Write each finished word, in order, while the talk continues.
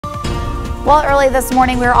Well, early this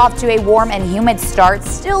morning, we were off to a warm and humid start.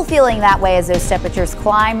 Still feeling that way as those temperatures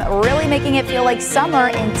climb, really making it feel like summer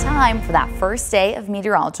in time for that first day of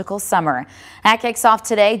meteorological summer. That kicks off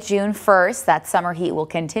today, June 1st. That summer heat will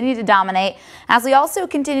continue to dominate as we also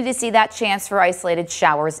continue to see that chance for isolated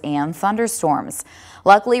showers and thunderstorms.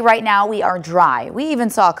 Luckily, right now we are dry. We even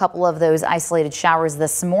saw a couple of those isolated showers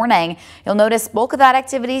this morning. You'll notice bulk of that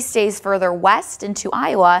activity stays further west into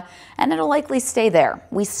Iowa, and it'll likely stay there.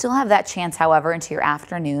 We still have that chance, however, into your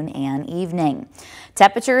afternoon and evening.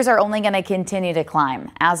 Temperatures are only going to continue to climb.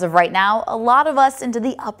 As of right now, a lot of us into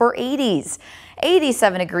the upper 80s.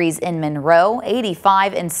 87 degrees in Monroe,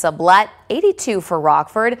 85 in Sublette, 82 for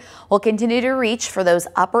Rockford. We'll continue to reach for those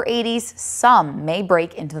upper 80s. Some may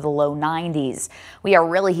break into the low 90s. We are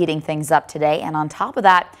really heating things up today, and on top of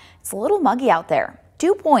that, it's a little muggy out there.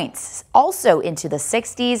 Dew points also into the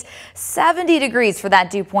 60s, 70 degrees for that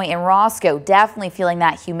dew point in Roscoe. Definitely feeling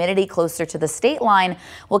that humidity closer to the state line.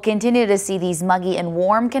 We'll continue to see these muggy and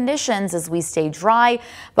warm conditions as we stay dry,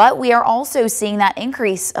 but we are also seeing that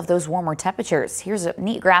increase of those warmer temperatures. Here's a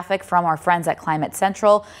neat graphic from our friends at Climate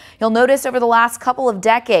Central. You'll notice over the last couple of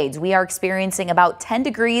decades, we are experiencing about 10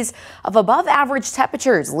 degrees of above average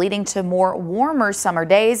temperatures, leading to more warmer summer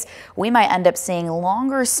days. We might end up seeing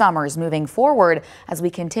longer summers moving forward as we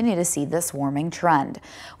continue to see this warming trend.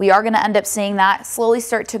 We are going to end up seeing that slowly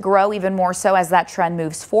start to grow even more so as that trend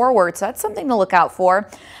moves forward. So that's something to look out for.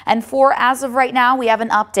 And as of right now, we have an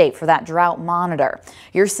update for that drought monitor.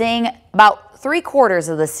 You're seeing about 3/4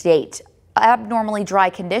 of the state abnormally dry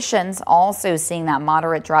conditions, also seeing that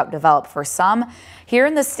moderate drought develop for some. Here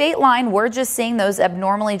in the state line, we're just seeing those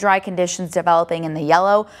abnormally dry conditions developing in the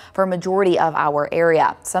yellow for a majority of our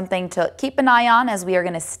area. Something to keep an eye on as we are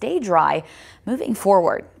going to stay dry moving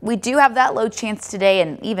forward. We do have that low chance today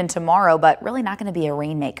and even tomorrow, but really not going to be a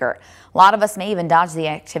rainmaker. A lot of us may even dodge the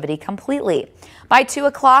activity completely. By 2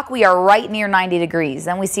 o'clock, we are right near 90 degrees.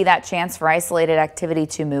 Then we see that chance for isolated activity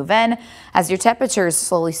to move in as your temperatures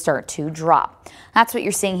slowly start to drop. That's what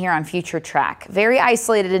you're seeing here on Future Track. Very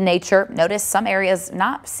isolated in nature. Notice some areas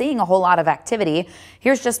not seeing a whole lot of activity.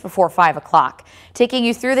 Here's just before 5 o'clock. Taking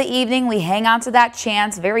you through the evening, we hang on to that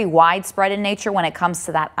chance. Very widespread in nature when it comes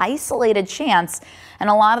to that isolated chance. And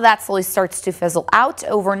a lot of that slowly starts to fizzle out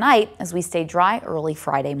overnight as we stay dry early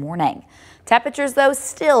Friday morning. Temperatures, though,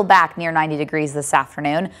 still back near 90 degrees this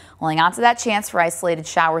afternoon. Holding on to that chance for isolated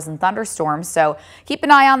showers and thunderstorms. So keep an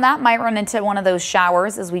eye on that. Might run into one of those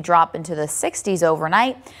showers as we drop into the 60s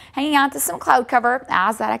overnight. Hanging on to some cloud cover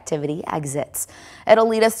as that activity exits. It'll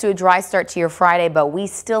lead us to a dry start to your Friday, but we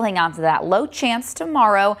still hang on to that low chance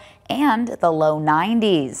tomorrow and the low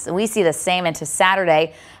 90s. We see the same into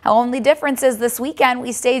Saturday. The only difference is this weekend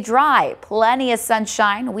we stay dry. Plenty of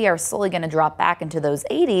sunshine. We are slowly going to drop back into those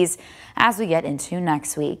 80s as we get into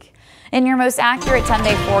next week. In your most accurate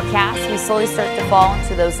 10-day forecast, we slowly start to fall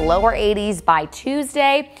into those lower 80s by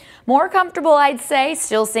Tuesday. More comfortable, I'd say.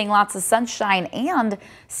 Still seeing lots of sunshine and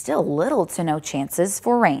still little to no chances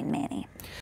for rain, Manny.